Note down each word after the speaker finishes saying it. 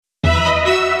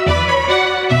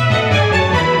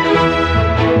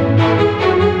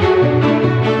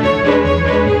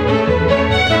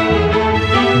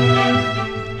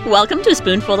Welcome to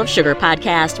Spoonful of Sugar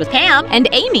podcast with Pam and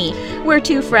Amy. We're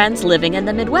two friends living in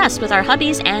the Midwest with our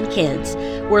hubbies and kids.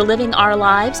 We're living our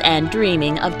lives and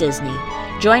dreaming of Disney.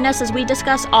 Join us as we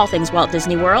discuss all things Walt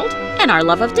Disney World and our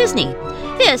love of Disney.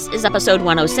 This is episode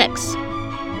 106.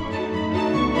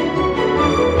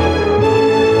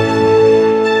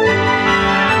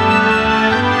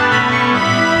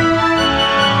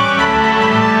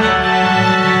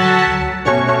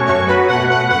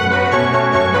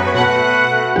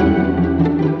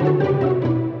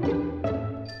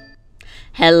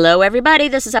 Hello, everybody.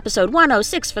 This is episode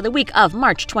 106 for the week of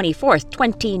March 24th,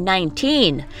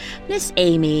 2019. Miss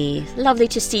Amy, lovely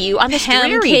to see you on this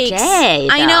dreary day.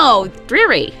 I know.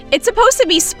 Dreary. It's supposed to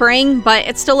be spring, but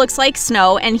it still looks like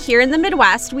snow, and here in the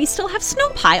Midwest, we still have snow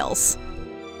piles.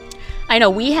 I know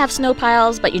we have snow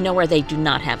piles, but you know where they do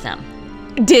not have them?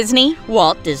 Disney.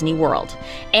 Walt Disney World.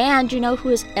 And you know who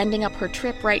is ending up her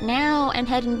trip right now and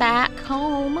heading back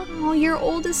home? Oh, your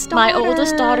oldest daughter. My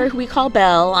oldest daughter, who we call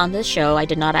Belle on this show. I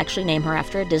did not actually name her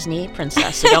after a Disney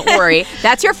princess, so don't worry.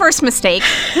 That's your first mistake.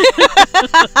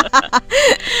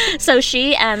 So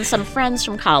she and some friends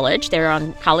from college, they're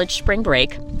on college spring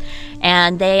break,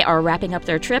 and they are wrapping up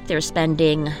their trip. They're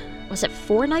spending, was it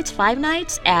 4 nights, 5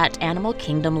 nights at Animal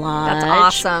Kingdom Lodge.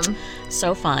 That's awesome.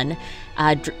 So fun.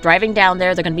 Driving down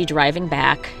there, they're going to be driving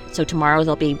back. So tomorrow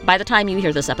they'll be, by the time you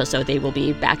hear this episode, they will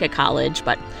be back at college.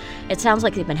 But it sounds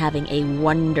like they've been having a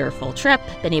wonderful trip.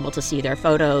 Been able to see their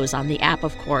photos on the app,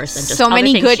 of course. And just so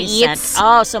many good eats. Sent.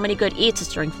 Oh, so many good eats.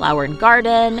 It's during Flower and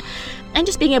Garden. And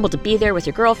just being able to be there with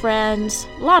your girlfriends.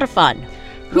 A lot of fun.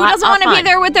 Who doesn't want to be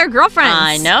there with their girlfriends?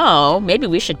 I know. Maybe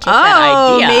we should take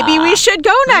that idea. Maybe we should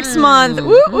go next month.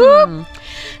 Woo woo.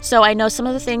 So I know some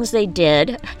of the things they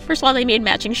did. First of all, they made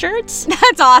matching shirts.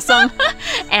 That's awesome.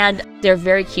 And they're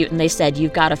very cute. And they said,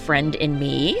 "You've got a friend in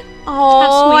me."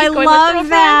 Oh, I love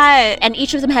that. And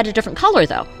each of them had a different color,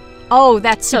 though. Oh,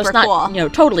 that's super so it's not, cool.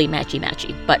 Totally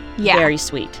matchy-matchy, but very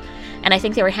sweet. And I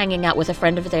think they were hanging out with a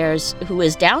friend of theirs who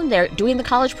is down there doing the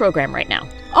college program right now.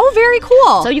 Oh, very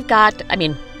cool. So you've got,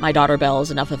 my daughter Belle is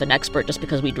enough of an expert just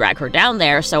because we drag her down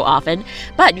there so often,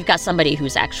 but you've got somebody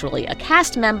who's actually a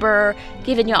cast member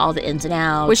giving you all the ins and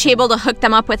outs. Was she able to hook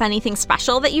them up with anything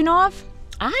special that you know of?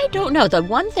 I don't know. The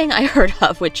one thing I heard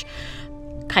of, which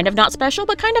kind of not special,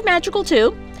 but kind of magical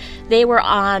too, they were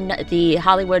on the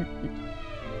Hollywood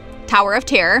Tower of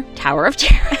Terror. Tower of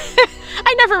Terror.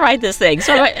 I never ride this thing,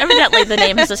 so evidently the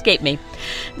name has escaped me.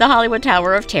 The Hollywood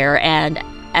Tower of Terror, and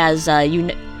as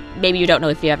maybe you don't know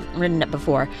if you haven't ridden it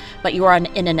before, but you are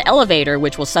in an elevator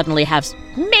which will suddenly have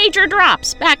major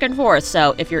drops back and forth.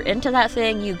 So if you're into that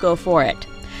thing, you go for it.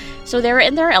 So they were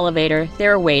in their elevator, they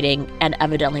were waiting, and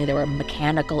evidently there were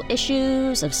mechanical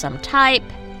issues of some type.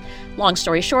 Long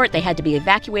story short, they had to be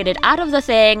evacuated out of the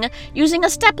thing using a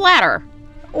stepladder.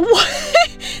 What?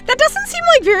 That doesn't seem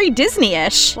like very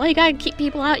Disney-ish. Well, you gotta keep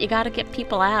people out. You gotta get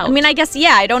people out. I guess,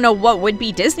 I don't know what would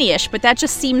be Disney-ish, but that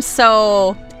just seems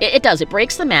so... It does. It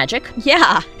breaks the magic.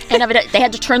 Yeah. And they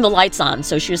had to turn the lights on,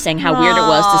 so she was saying how weird it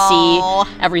was to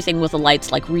see everything with the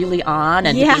lights, really on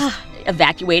and to be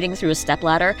evacuating through a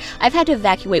stepladder. I've had to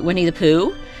evacuate Winnie the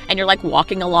Pooh, and you're,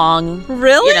 walking along...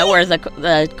 Really? Where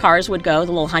the cars would go,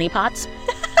 the little honeypots.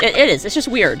 It is. It's just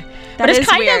weird. But it's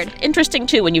kind weird. of interesting,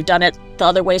 too, when you've done it the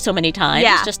other way so many times,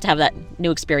 Yeah. just to have that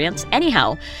new experience.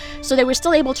 Anyhow, so they were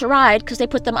still able to ride because they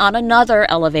put them on another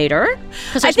elevator.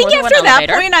 I think after that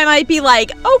point, I might be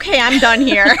like, okay, I'm done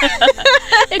here.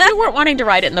 If you weren't wanting to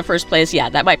ride it in the first place,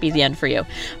 that might be the end for you.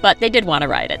 But they did want to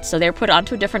ride it, so they were put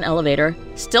onto a different elevator,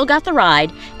 still got the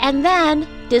ride, and then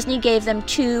Disney gave them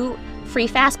 2 free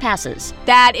fast passes.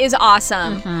 That is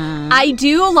awesome. Mm-hmm. I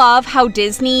do love how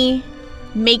Disney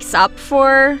makes up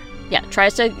for...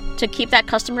 tries to keep that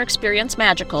customer experience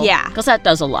magical. Yeah. Because that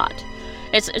does a lot.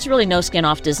 It's really no skin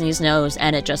off Disney's nose,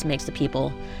 and it just makes the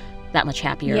people that much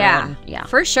happier. Yeah,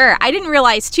 for sure. I didn't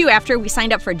realize, too, after we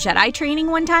signed up for Jedi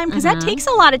training one time, because that takes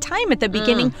a lot of time at the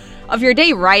beginning of your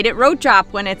day, right at Road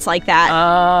Drop, when it's like that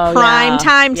prime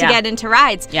time to get into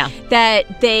rides,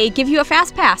 that they give you a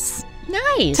fast pass.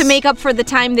 Nice. To make up for the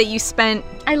time that you spent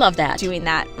I love that. doing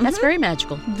that. That's very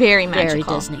magical. Very magical.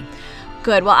 Very Disney.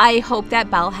 Good. Well, I hope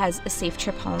that Belle has a safe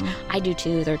trip home. I do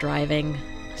too. They're driving.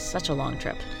 Such a long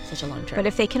trip. But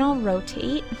if they can all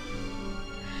rotate...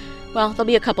 Well, there'll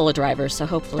be a couple of drivers, so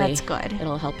hopefully that's good.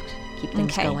 It'll help keep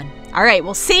things going. All right.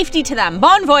 Well, safety to them.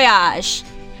 Bon voyage.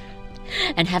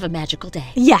 And have a magical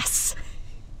day. Yes.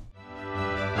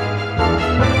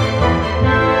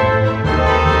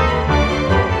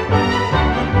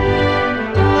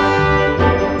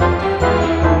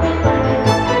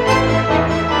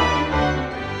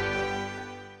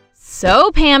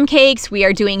 So, Pancakes, we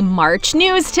are doing March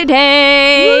news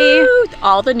today. Woo!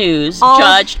 All the news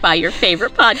judged by your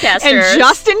favorite podcasters. And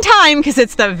just in time, because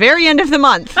it's the very end of the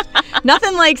month.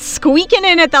 Nothing like squeaking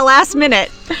in at the last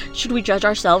minute. Should we judge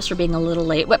ourselves for being a little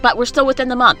late? But we're still within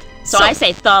the month. So I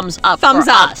say thumbs up for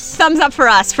us. Thumbs up for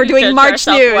us for doing March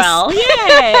news. Well.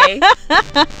 Yay!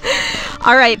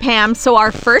 All right, Pam. So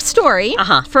our first story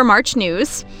for March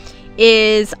news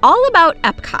is all about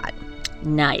Epcot.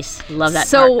 Nice. Love that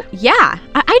So, park. yeah,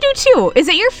 I do too. Is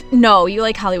it your... No, you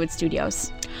like Hollywood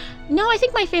Studios. No, I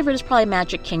think my favorite is probably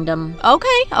Magic Kingdom.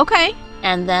 Okay.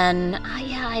 And then,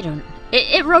 I don't...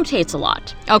 It rotates a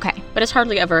lot. Okay. But it's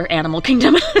hardly ever Animal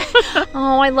Kingdom.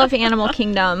 Oh, I love Animal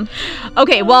Kingdom.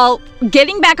 Okay, well,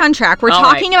 getting back on track, we're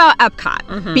talking about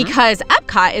Epcot because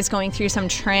Epcot is going through some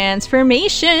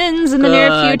transformations in the near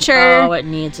future. Oh, it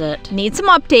needs it. Needs some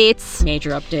updates.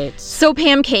 Major updates. So,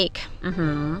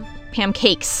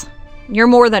 Pancakes, you're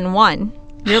more than one.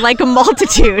 You're like a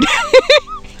multitude.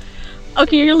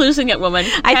 Okay, you're losing it, woman.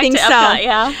 I think so. Epcot,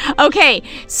 yeah. Okay,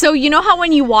 so you know how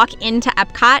when you walk into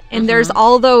Epcot and there's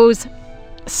all those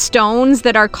stones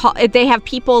that are called, they have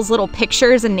people's little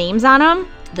pictures and names on them?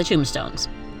 The tombstones.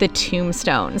 The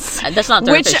tombstones. That's not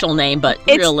their official name, but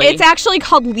really. It's actually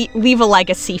called Leave a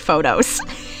Legacy photos.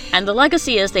 And the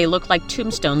legacy is they look like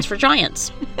tombstones for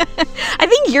giants. I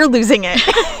think you're losing it.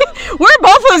 We're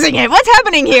both losing it. What's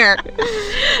happening here?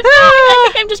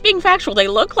 I think I'm just being factual. They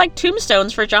look like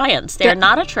tombstones for giants. They're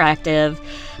not attractive.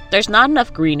 There's not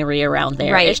enough greenery around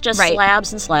there. Right, it's just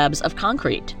slabs and slabs of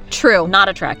concrete. True. Not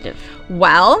attractive.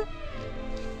 Well,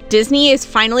 Disney is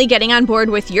finally getting on board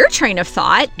with your train of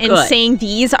thought and saying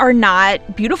these are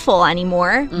not beautiful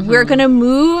anymore. We're going to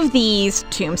move these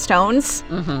tombstones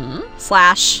 /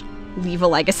 Leave a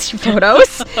Legacy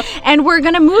photos and we're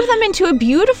going to move them into a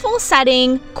beautiful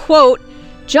setting, quote,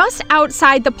 just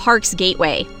outside the park's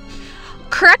gateway.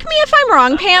 Correct me if I'm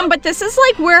wrong, Pam, but this is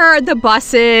like where the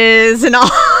buses and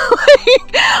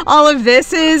all of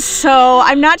this is. So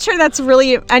I'm not sure that's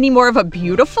really any more of a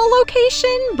beautiful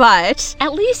location, but...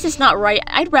 At least it's not right.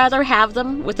 I'd rather have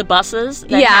them with the buses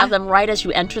than have them right as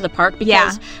you enter the park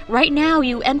because right now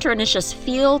you enter and it's just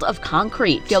field of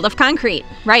concrete. Field of concrete,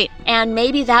 right. And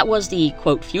maybe that was the,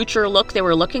 quote, future look they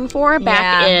were looking for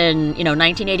back in,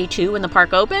 1982 when the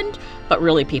park opened. But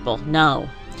really, people, no.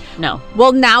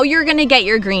 Well, now you're going to get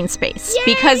your green space.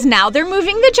 Yay! Because now they're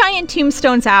moving the giant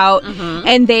tombstones out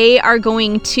and they are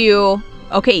going to,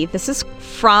 this is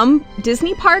from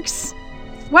Disney Parks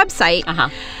website.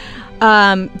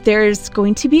 There's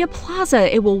going to be a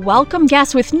plaza. It will welcome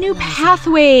guests with new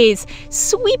pathways,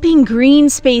 sweeping green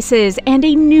spaces, and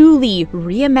a newly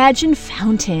reimagined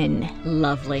fountain.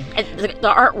 Lovely. And the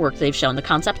artwork they've shown, the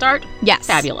concept art? Yes.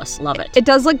 Fabulous. Love it. It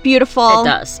does look beautiful. It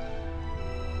does.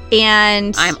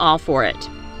 And I'm all for it.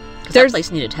 Because that place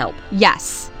needed help.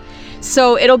 Yes.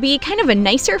 So it'll be kind of a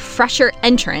nicer, fresher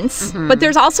entrance. But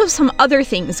there's also some other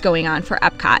things going on for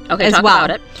Epcot as well.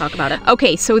 Talk about it.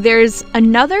 Okay, so there's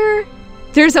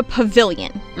a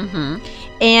pavilion.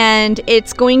 And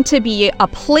it's going to be a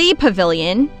play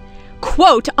pavilion,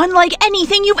 quote, unlike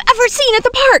anything you've ever seen at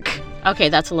the park. Okay,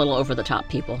 that's a little over the top,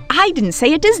 people. I didn't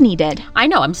say it, Disney did. I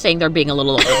know, I'm saying they're being a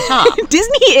little over the top.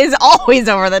 Disney is always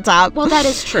over the top. Well, that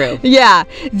is true. Yeah.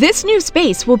 This new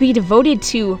space will be devoted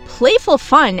to playful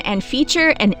fun and feature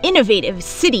an innovative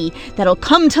city that'll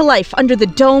come to life under the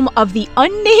dome of the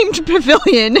unnamed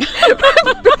pavilion,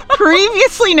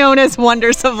 previously known as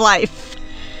Wonders of Life.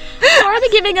 So are they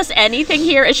giving us anything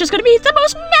here? It's just going to be the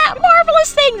most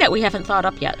marvelous thing that we haven't thought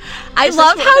up yet. I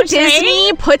love how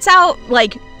Disney puts out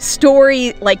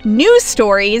news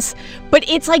stories, but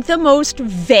it's like the most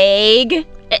vague.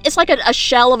 It's like a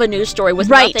shell of a news story with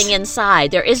nothing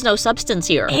inside. There is no substance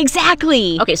here.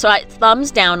 Exactly. Okay, so thumbs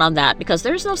down on that because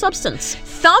there's no substance.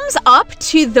 Thumbs up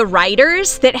to the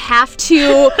writers that have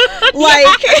to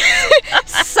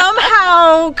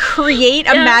somehow create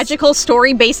a magical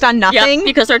story based on nothing. Yep,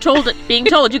 because they're being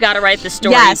told you got to write this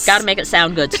story. Yes. You got to make it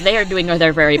sound good. So they are doing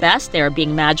their very best. They are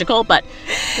being magical, but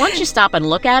once you stop and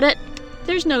look at it,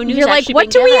 there's no news. You're like,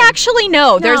 what do we actually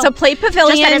know? No. There's a play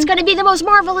pavilion. Just that it's going to be the most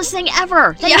marvelous thing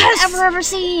ever that you've ever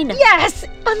seen. Yes,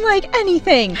 unlike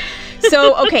anything.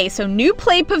 So, so new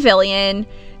play pavilion,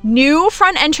 new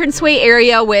front entranceway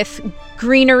area with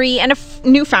greenery and a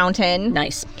new fountain.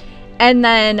 Nice. And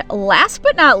then, last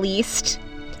but not least,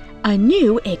 a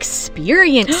new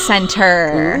experience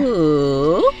center.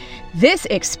 Ooh. This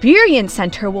experience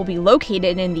center will be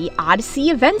located in the Odyssey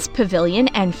Events Pavilion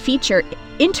and feature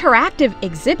interactive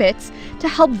exhibits to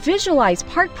help visualize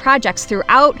park projects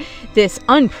throughout this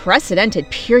unprecedented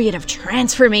period of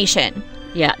transformation.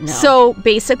 Yeah, no. So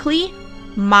basically,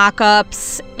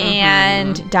 mock-ups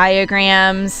and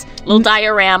diagrams. Little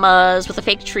dioramas with the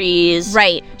fake trees.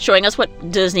 Right. Showing us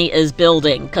what Disney is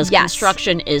building, because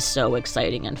construction is so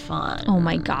exciting and fun. Oh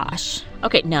my gosh.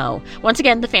 Okay, no. Once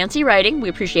again, the fancy writing, we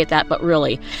appreciate that, but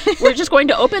really, we're just going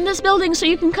to open this building so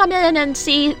you can come in and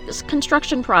see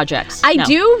construction projects. I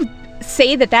do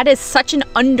say that is such an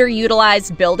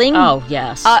underutilized building. Oh,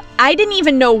 yes. I didn't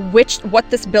even know what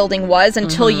this building was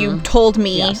until you told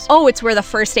me, it's where the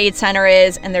first aid center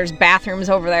is, and there's bathrooms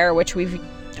over there, which we've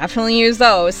definitely used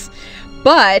those.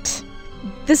 But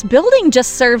this building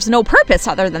just serves no purpose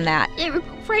other than that.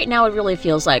 Right now, it really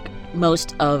feels like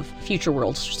most of Future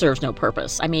World serves no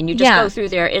purpose. I mean, you just go through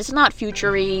there. It's not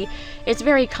future-y. It's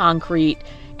very concrete,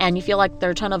 and you feel like there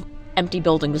are a ton of empty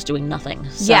buildings doing nothing.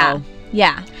 So,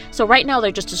 yeah. So right now,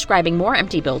 they're just describing more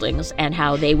empty buildings and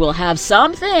how they will have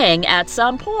something at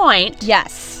some point.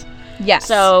 Yes.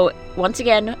 So, once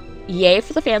again, yay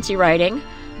for the fancy writing.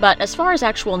 But as far as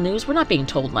actual news, we're not being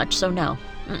told much, so no.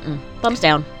 Thumbs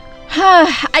down.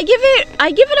 I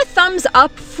give it a thumbs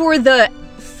up for the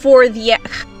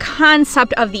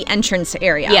concept of the entrance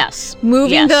area. Yes.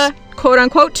 Moving the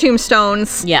quote-unquote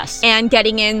tombstones. Yes. And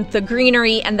getting in the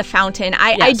greenery and the fountain.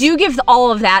 I do give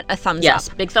all of that a thumbs up. Yes,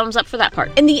 big thumbs up for that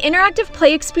part. And the interactive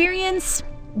play experience,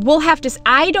 we'll have to...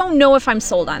 I don't know if I'm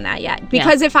sold on that yet.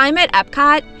 Because if I'm at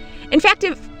Epcot... In fact,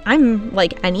 if I'm,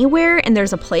 like, anywhere and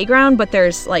there's a playground, but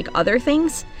there's, like, other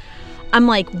things, I'm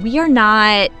like, we are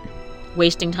not...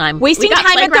 Wasting time at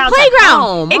the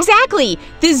playground. Exactly.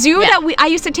 The zoo that I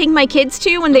used to take my kids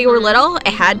to when they were little, it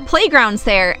had playgrounds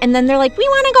there. And then they're like, we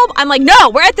want to go. I'm like, no,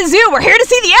 we're at the zoo. We're here to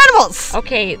see the animals.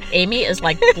 Okay, Amy is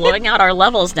like blowing out our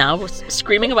levels now,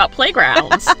 screaming about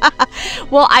playgrounds.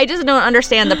 Well, I just don't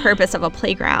understand the purpose of a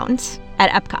playground at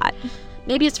Epcot.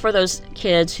 Maybe it's for those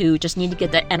kids who just need to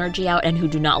get the energy out and who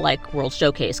do not like World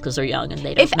Showcase because they're young and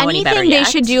they don't know any better yet. If anything, they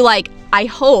should do, like, I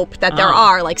hope that there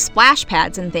are, like, splash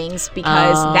pads and things,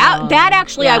 because that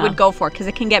actually I would go for, because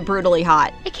it can get brutally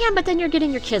hot. It can, but then you're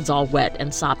getting your kids all wet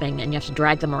and sopping and you have to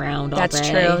drag them around all day. That's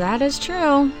true. That is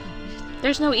true.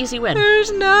 There's no easy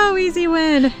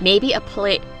win. Maybe a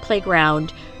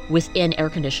playground within air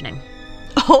conditioning.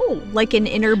 Oh, like an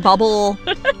inner bubble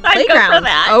playground. I'd go for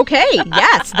that. Okay,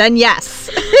 yes, then yes.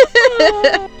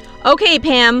 Okay,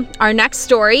 Pam, our next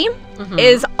story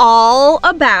is all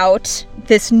about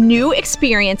this new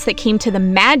experience that came to the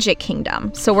Magic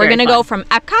Kingdom. So we're going to go from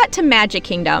Epcot to Magic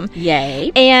Kingdom.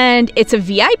 Yay. And it's a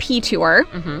VIP tour.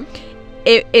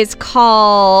 It is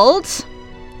called,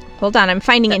 hold on, I'm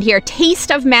finding it here,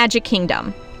 Taste of Magic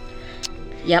Kingdom.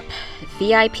 Yep.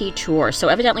 VIP tour. So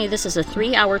evidently this is a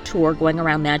 3-hour tour going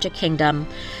around Magic Kingdom.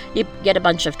 You get a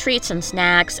bunch of treats and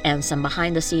snacks and some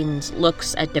behind-the-scenes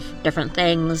looks at different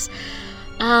things.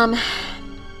 Yeah,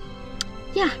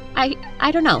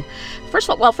 I don't know. First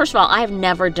of all, I have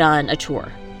never done a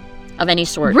tour of any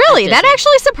sort. Really? That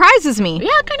actually surprises me.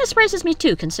 Yeah, it kind of surprises me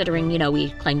too, considering,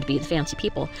 we claim to be the fancy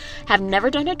people. Have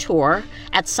never done a tour.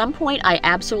 At some point, I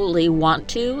absolutely want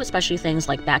to, especially things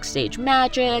like Backstage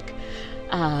Magic.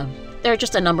 There are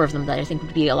just a number of them that I think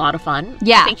would be a lot of fun.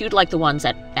 Yeah. I think you'd like the ones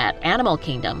at Animal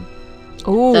Kingdom.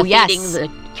 Oh, yes. The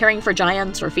caring for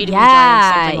giants or feeding the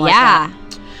giants, something like that.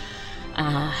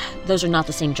 Those are not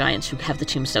the same giants who have the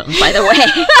tombstones, by the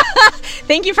way.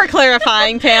 Thank you for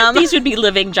clarifying, Pam. These would be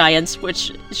living giants, which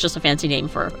is just a fancy name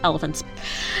for elephants.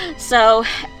 So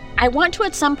I want to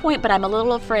at some point, but I'm a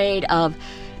little afraid of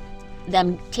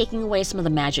them taking away some of the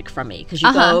magic from me, because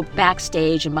you go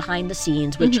backstage and behind the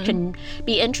scenes, which can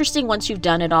be interesting once you've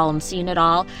done it all and seen it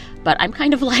all. But I'm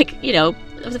kind of like, the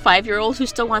 5-year-old who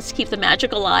still wants to keep the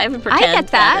magic alive and pretend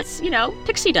that it's,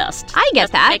 pixie dust. I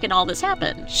get that. Making all this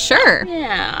happen. Sure.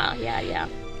 Yeah.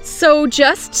 So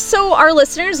just so our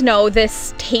listeners know,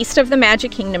 this Taste of the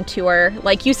Magic Kingdom tour,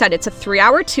 like you said, it's a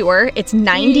 3-hour tour. It's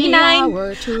 99.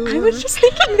 3-hour tour. I was just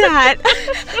thinking that.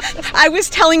 I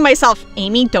was telling myself,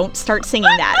 Amy, don't start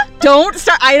singing that. Don't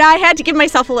start. I had to give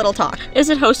myself a little talk. Is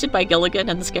it hosted by Gilligan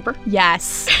and the Skipper?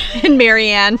 Yes. And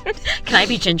Marianne. Can I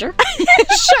be Ginger?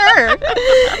 Sure.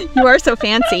 You are so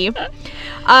fancy.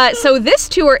 So this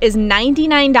tour is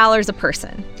 $99 a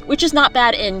person. Which is not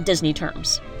bad in Disney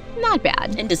terms. Not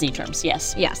bad. In Disney terms,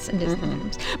 yes. Yes, in Disney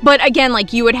terms. But again,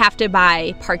 like, you would have to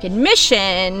buy park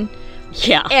admission.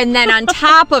 Yeah. And then on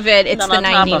top of it, it's the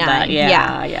 $99.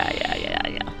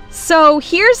 Yeah. So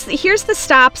here's the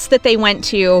stops that they went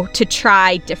to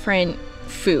try different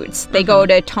foods. They go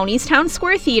to Tony's Town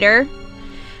Square Theater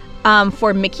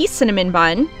for Mickey's Cinnamon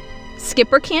Bun,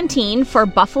 Skipper Canteen for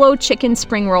Buffalo Chicken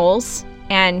Spring Rolls,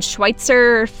 and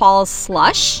Schweitzer Falls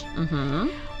Slush.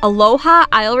 Aloha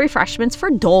aisle refreshments for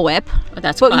Dole Whip. Oh,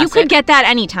 that's but classic. You could get that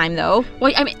anytime, though.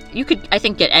 Well, I mean, you could, I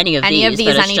think, get any of these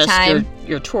but it's anytime. Just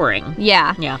you're touring.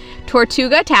 Yeah. Yeah.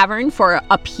 Tortuga Tavern for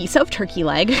a piece of turkey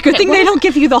leg. Good thing they don't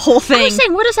give you the whole thing. I was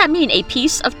saying, what does that mean? A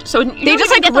piece of... So they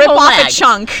just get rip the whole off leg. a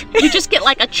chunk. You just get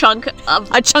like a chunk of...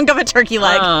 a chunk of a turkey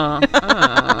leg. I don't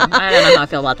know how I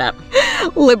feel about that.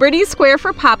 Liberty Square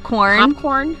for popcorn.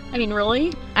 Popcorn? I mean,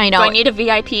 really? I know. Do I need a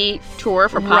VIP tour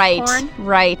for popcorn?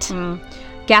 Right.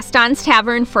 Gaston's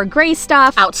Tavern for gray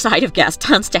stuff. Outside of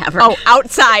Gaston's Tavern. Oh,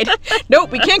 outside.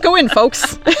 Nope, we can't go in,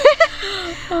 folks.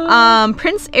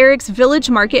 Prince Eric's Village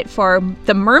Market for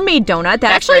the mermaid donut.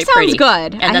 That actually sounds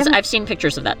good. And I've seen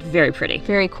pictures of that. Very pretty.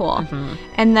 Very cool.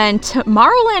 And then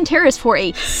Tomorrowland Terrace for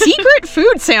a secret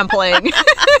food sampling.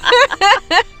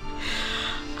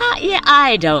 Yeah,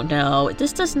 I don't know.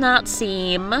 This does not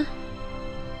seem...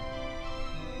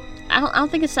 I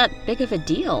don't think it's that big of a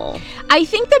deal. I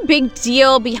think the big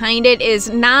deal behind it is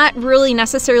not really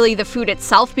necessarily the food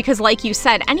itself, because like you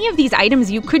said, any of these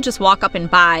items you could just walk up and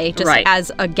buy just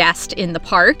as a guest in the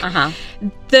park.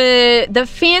 The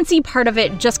fancy part of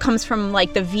it just comes from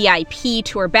like the VIP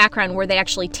tour background, where they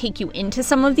actually take you into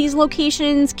some of these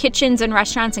locations, kitchens and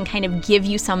restaurants, and kind of give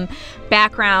you some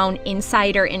background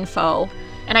insider info.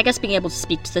 And I guess being able to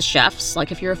speak to the chefs,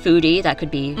 like if you're a foodie, that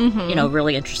could be,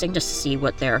 really interesting just to see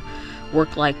what their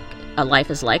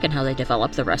life is like and how they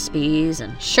develop the recipes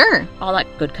and all that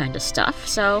good kind of stuff.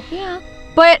 So, yeah.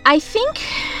 But I think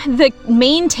the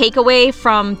main takeaway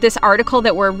from this article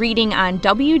that we're reading on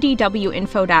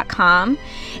wdwinfo.com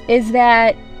is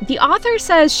that the author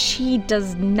says she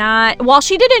does not, while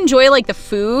she did enjoy like the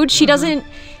food, she doesn't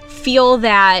feel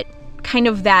that kind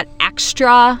of that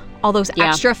extra, all those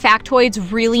extra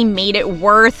factoids really made it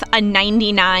worth a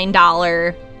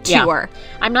 $99 tour.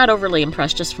 I'm not overly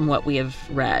impressed just from what we have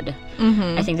read.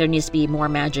 I think there needs to be more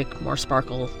magic, more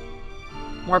sparkle,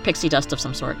 more pixie dust of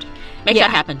some sort. Make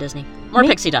that happen, Disney. More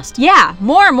pixie dust. Yeah,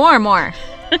 more.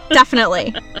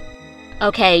 Definitely.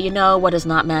 Okay, you know what is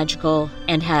not magical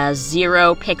and has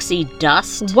zero pixie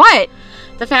dust? What?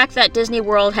 The fact that Disney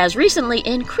World has recently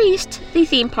increased the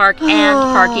theme park and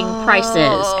parking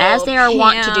prices, as they are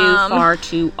wont to do far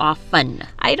too often.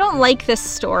 I don't like this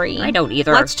story. I don't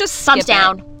either. Let's just thumbs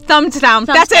down. Thumbs down.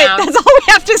 That's down. it. That's all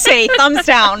we have to say. Thumbs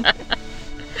down.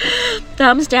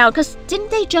 Thumbs down, because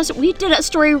we did a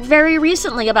story very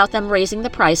recently about them raising the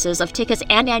prices of tickets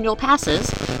and annual passes.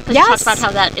 Because you talked about how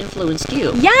that influenced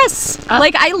you. Yes.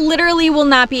 Like, I literally will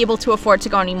not be able to afford to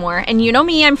go anymore. And you know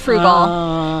me, I'm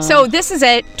frugal. So this is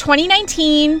it.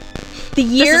 2019. The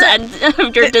year. This is the end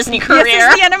of your Disney career. This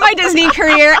is the end of my Disney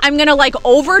career. I'm going to,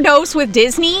 overdose with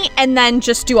Disney and then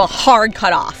just do a hard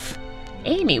cutoff.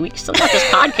 Amy, we still got this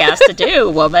podcast to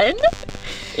do, woman.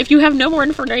 If you have no more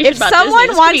information about Disney,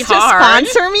 someone wants to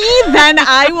sponsor me, then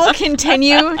I will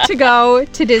continue to go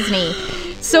to Disney.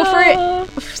 So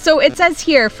it says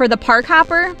here for the Park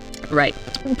Hopper, right?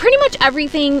 Pretty much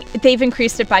everything they've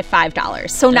increased it by $5.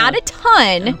 So not a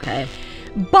ton. Okay.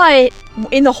 But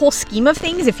in the whole scheme of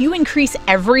things, if you increase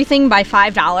everything by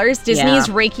 $5, Disney is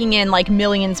raking in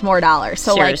millions more dollars.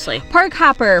 So seriously. Park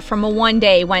Hopper from a 1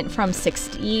 day went from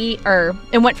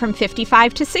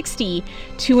 55 to 60.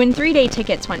 2 and 3 day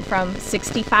tickets went from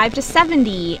 65 to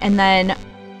 70, and then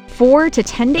 4 to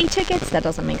 10 day tickets, that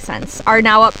doesn't make sense, are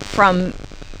now up from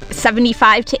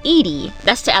 75 to 80.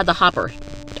 That's to add the hopper.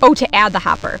 Oh, to add the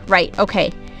hopper. Right.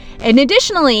 Okay. And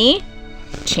additionally,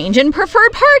 change in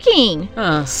preferred parking.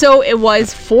 So it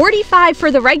was $45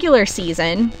 for the regular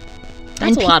season.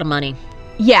 That's a lot of money.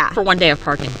 Yeah. For 1 day of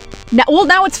parking.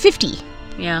 Now it's 50.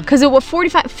 Yeah. Because it was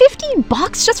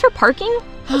 $50 just for parking?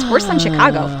 That's worse than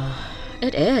Chicago.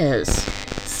 It is.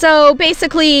 So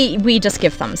basically, we just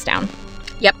give thumbs down.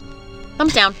 Yep.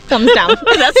 Thumbs down. Thumbs down.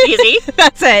 That's easy.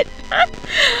 That's it.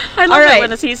 I love it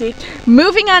when it's easy.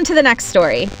 Moving on to the next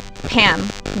story. Pam,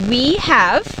 we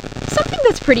have something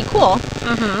that's pretty cool.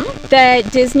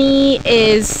 That Disney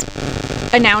is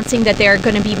announcing that they're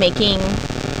going to be making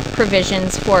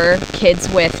provisions for kids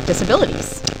with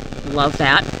disabilities. Love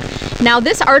that. Now,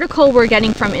 this article we're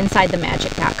getting from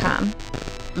InsideTheMagic.com.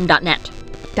 .net.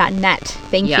 .net.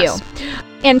 Thank you.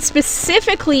 And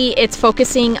specifically, it's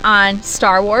focusing on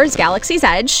Star Wars Galaxy's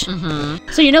Edge.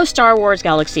 So Star Wars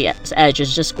Galaxy's Edge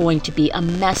is just going to be a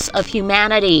mess of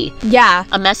humanity. Yeah.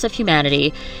 A mess of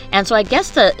humanity. And so I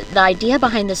guess the idea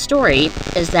behind this story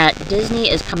is that Disney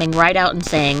is coming right out and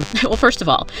saying, well, first of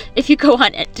all, if you go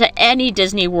on to any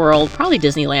Disney World, probably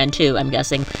Disneyland too, I'm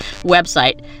guessing,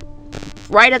 website,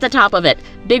 right at the top of it.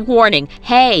 Big warning.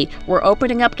 Hey, we're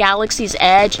opening up Galaxy's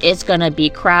Edge. It's going to be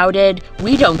crowded.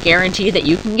 We don't guarantee that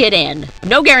you can get in.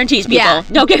 No guarantees, people. Yeah.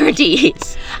 No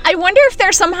guarantees. I wonder if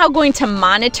they're somehow going to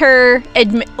monitor,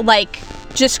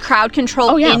 just crowd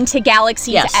control into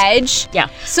Galaxy's Edge. Yeah.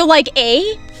 So,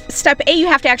 Step A, you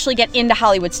have to actually get into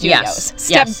Hollywood Studios. Yes.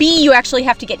 Step B, you actually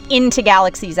have to get into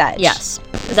Galaxy's Edge. Yes.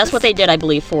 That's what they did, I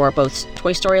believe, for both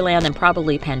Toy Story Land and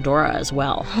probably Pandora as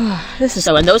well.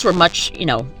 And those were much,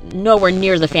 nowhere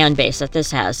near the fan base that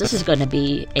this has. This is going to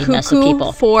be a mess of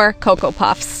people. For Cocoa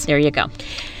Puffs. There you go.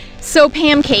 So,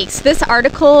 Pam Cakes, this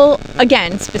article,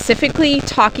 again, specifically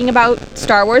talking about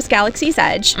Star Wars Galaxy's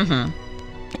Edge.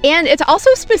 Mm-hmm. And it's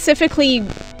also specifically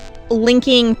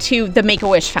linking to the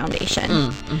Make-A-Wish Foundation.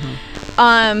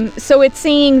 Mm-hmm. So it's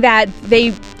saying that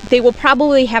they will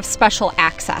probably have special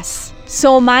access.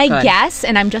 So my guess,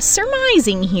 and I'm just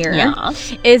surmising here,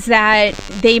 is that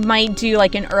they might do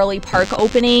like an early park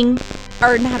opening,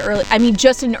 or not early,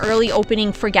 just an early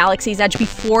opening for Galaxy's Edge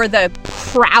before the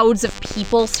crowds of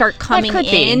people start coming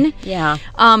in. Yeah.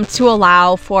 To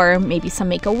allow for maybe some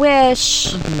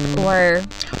Make-A-Wish, or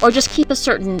just keep a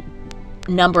certain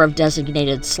number of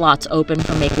designated slots open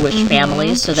for Make-A-Wish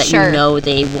families so that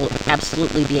they will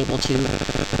absolutely be able to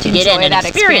get in and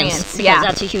experience because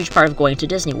that's a huge part of going to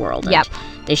Disney World. And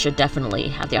they should definitely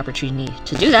have the opportunity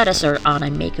to do that as they're on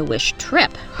a Make-A-Wish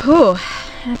trip. Whew,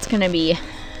 that's going to be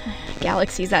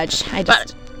Galaxy's Edge.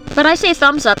 But I say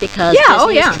thumbs up because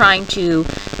Disney is trying to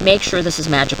make sure this is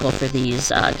magical for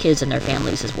these kids and their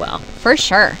families as well. For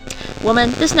sure.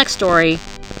 Woman, this next story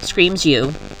screams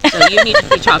you, so you need to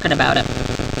be talking about it.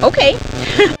 Okay.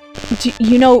 Do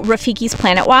you know Rafiki's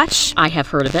Planet Watch? I have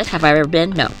heard of it. Have I ever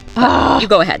been? No. You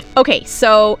go ahead. Okay,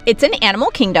 so it's in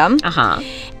Animal Kingdom. Uh-huh.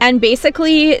 And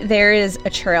basically, there is a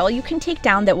trail you can take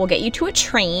down that will get you to a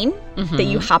train that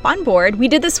you hop on board. We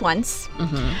did this once.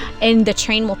 And the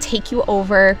train will take you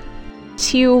over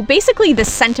to basically the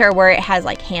center where it has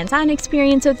like hands-on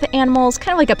experience with the animals,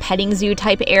 kind of like a petting zoo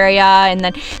type area. And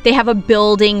then they have a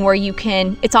building where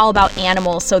it's all about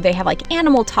animals. So they have like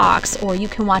animal talks, or you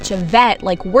can watch a vet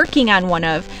like working on one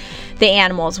of the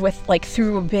animals with like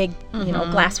through a big,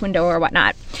 glass window or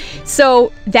whatnot.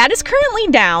 So that is currently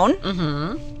down.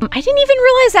 I didn't even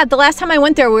realize that the last time I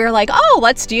went there. We were like, oh,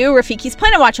 let's do Rafiki's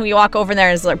Planet Watch. And we walk over there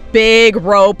and there's a big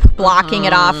rope blocking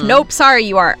it off. Nope, sorry,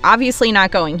 you are obviously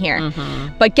not going here.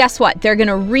 But guess what? They're going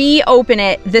to reopen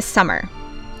it this summer.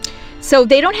 So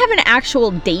they don't have an actual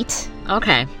date.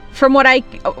 Okay. From what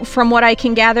I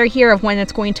can gather here of when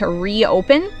it's going to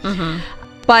reopen.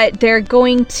 But they're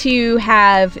going to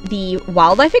have the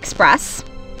Wildlife Express,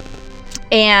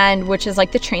 which is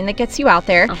like the train that gets you out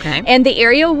there. Okay. And the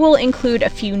area will include a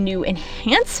few new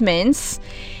enhancements,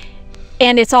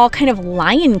 and it's all kind of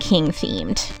Lion King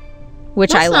themed,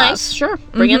 which I love. Nice. Sure.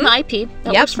 Bring in the IP.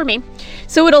 That works for me.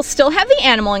 So it'll still have the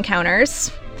animal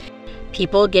encounters.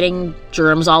 People getting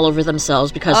germs all over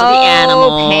themselves because of the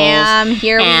animals. Oh, Pam,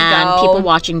 here we go. And people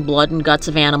watching blood and guts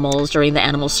of animals during the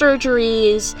animal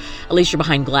surgeries. At least you're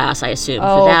behind glass, I assume,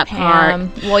 for that Pam.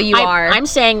 part. Well, you are. I'm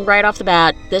saying right off the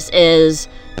bat, this is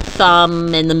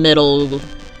thumb in the middle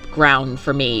ground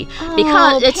for me.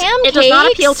 Because it does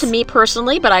not appeal to me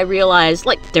personally, but I realize,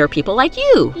 there are people like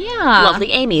you. Yeah.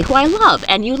 Lovely Amy, who I love.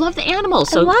 And you love the animals.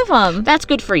 So I love them. That's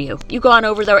good for you. You go on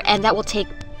over there, and that will take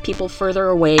people further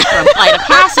away from Flight of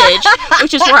Passage,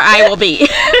 which is where I will be.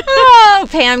 Oh,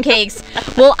 Pam Cakes.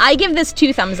 Well, I give this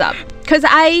 2 thumbs up because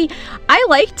I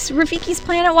liked Rafiki's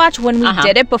Planet Watch when we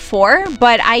did it before,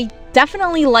 but I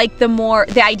definitely like the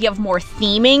idea of more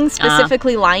theming,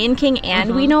 specifically Lion King,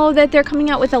 and we know that they're coming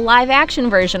out with a live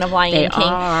action version of Lion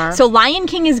King. So Lion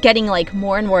King is getting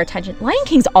more and more attention. Lion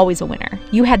King's always a winner.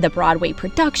 You had the Broadway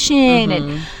production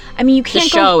and you can't. The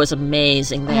show is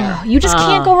amazing there. You just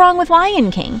can't go wrong with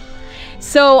Lion King.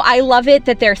 So I love it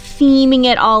that they're theming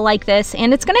it all like this,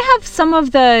 and it's going to have some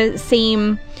of the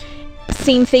same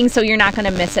things, so you're not going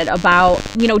to miss it about,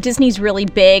 Disney's really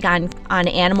big on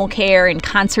animal care and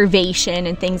conservation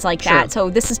and things like that.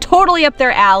 So this is totally up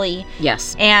their alley.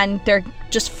 Yes. And they're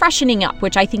just freshening up,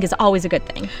 which I think is always a good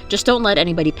thing. Just don't let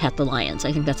anybody pet the lions.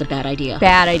 I think that's a bad idea.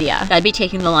 Bad idea. That'd be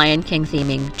taking the Lion King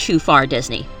theming too far,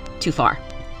 Disney. Too far.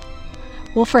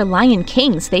 Well, for Lion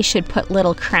Kings, they should put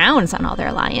little crowns on all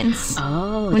their lions.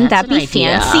 Oh, wouldn't that be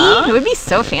fancy? It would be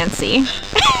so fancy.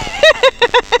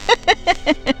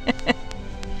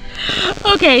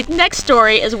 Okay, next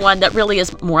story is one that really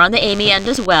is more on the Amy end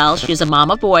as well. She's a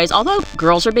mom of boys, although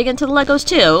girls are big into the Legos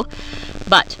too.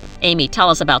 But, Amy, tell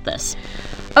us about this.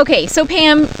 Okay, so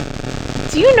Pam,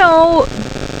 do you know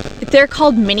they're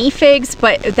called minifigs,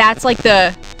 but that's like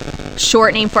the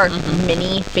short name for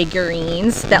mini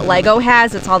figurines that Lego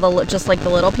has. It's all just like the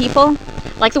little people.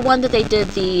 Like the one that they did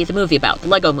the movie about, the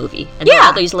Lego movie. And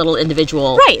all these little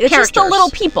individual it's just the little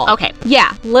people. Okay.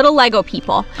 Yeah, little Lego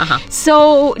people.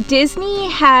 So Disney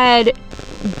had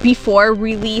before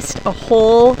released a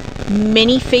whole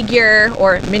minifigure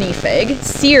or minifig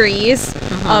series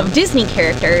of Disney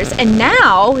characters, and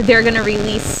now they're going to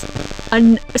release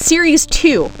a series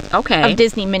 2 of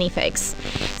Disney minifigs.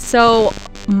 So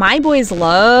my boys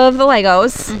love the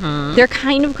Legos. They're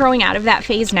kind of growing out of that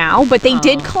phase now, but they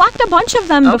did collect a bunch of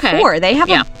them before. They have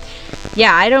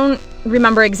I don't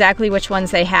remember exactly which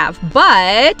ones they have,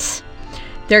 but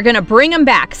they're going to bring them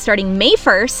back starting May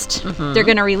 1st. They're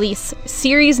going to release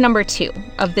series number 2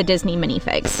 of the Disney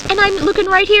minifigs. And I'm looking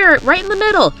right here, right in the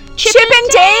middle. Chip and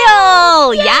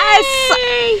Dale!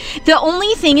 Yes! The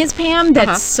only thing is, Pam,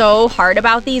 that's so hard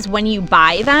about these when you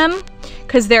buy them,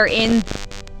 because they're in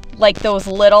like those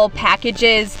little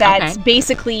packages that's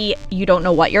basically you don't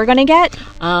know what you're going to get.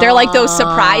 They're like those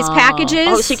surprise packages.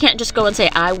 Oh, so you can't just go and say,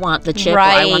 I want the Chip or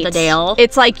I want the Dale.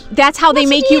 It's like, that's how they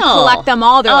make you collect them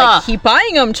all. They're like, keep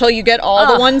buying them till you get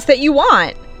all the ones that you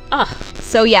want.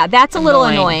 So yeah, that's a little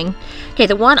annoying. Okay,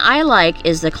 the one I like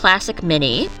is the classic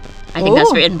mini. I think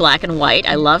that's in black and white.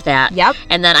 I love that. Yep.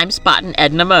 And then I'm spotting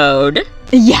Edna Mode.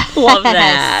 Yeah. Love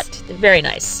that. Very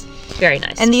nice. Very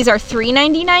nice. And these are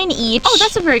 $3.99 each. Oh,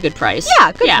 that's a very good price.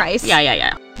 Yeah, good price.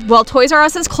 Yeah. Well, Toys R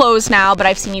Us is closed now, but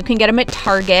I've seen you can get them at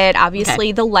Target,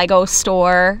 obviously the Lego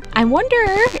store. I wonder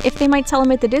if they might sell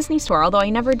them at the Disney store, although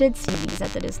I never did see these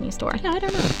at the Disney store. Yeah, I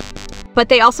don't know. But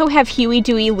they also have Huey,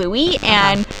 Dewey, Louie,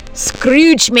 and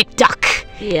Scrooge McDuck.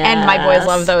 Yes. And my boys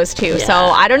love those too. Yes. So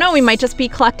I don't know, we might just be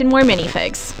collecting more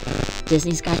minifigs.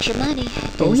 Disney's got your money.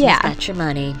 Disney's got your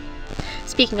money.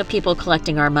 Speaking of people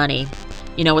collecting our money,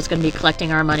 you know what's going to be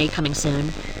collecting our money coming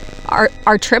soon?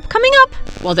 Our trip coming up?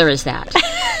 Well, there is that.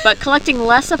 But collecting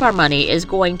less of our money is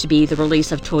going to be the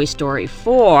release of Toy Story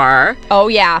 4. Oh,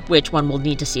 yeah. Which one we'll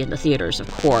need to see in the theaters,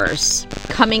 of course.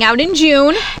 Coming out in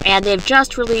June. And they've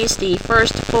just released the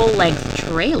first full-length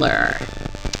trailer.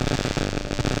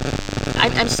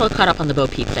 I'm still caught up on the Bo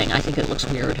Peep thing. I think it looks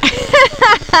weird.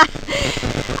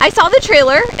 I saw the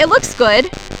trailer. It looks good.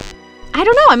 I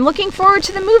don't know. I'm looking forward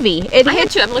to the movie. I am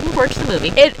too. I'm looking forward to the movie.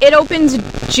 It opens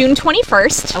June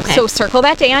 21st. Okay. So circle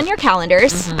that day on your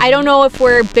calendars. I don't know if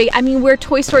we're big. I mean, we're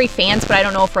Toy Story fans, but I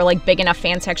don't know if we're like big enough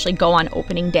fans to actually go on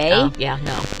opening day. Oh, yeah.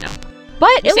 No.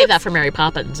 But we'll save that for Mary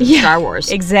Poppins and Star Wars.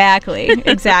 Exactly.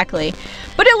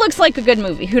 But it looks like a good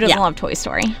movie. Who doesn't love Toy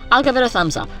Story? I'll give it a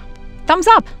thumbs up. Thumbs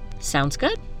up. Sounds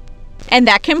good. And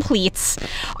that completes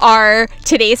our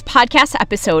today's podcast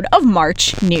episode of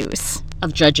March News.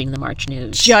 Of Judging the March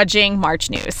News. Judging March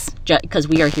News. Because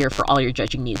we are here for all your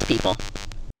judging needs, people.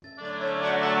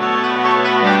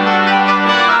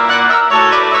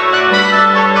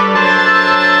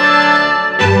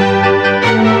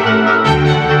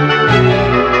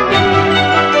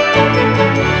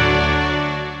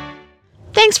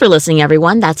 Thanks for listening,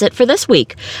 everyone. That's it for this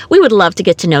week. We would love to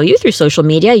get to know you through social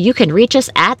media. You can reach us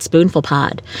at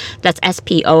SpoonfulPod. That's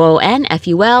SpoonfulPod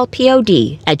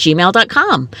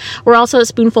 @gmail.com. We're also at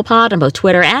SpoonfulPod on both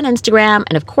Twitter and Instagram.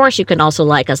 And of course, you can also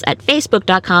like us at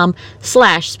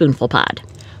Facebook.com/SpoonfulPod.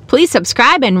 Please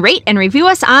subscribe and rate and review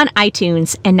us on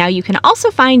iTunes. And now you can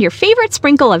also find your favorite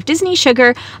sprinkle of Disney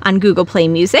sugar on Google Play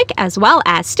Music, as well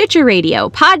as Stitcher Radio,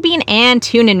 Podbean, and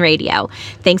TuneIn Radio.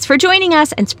 Thanks for joining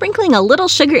us and sprinkling a little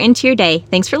sugar into your day.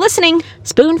 Thanks for listening.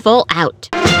 Spoonful out.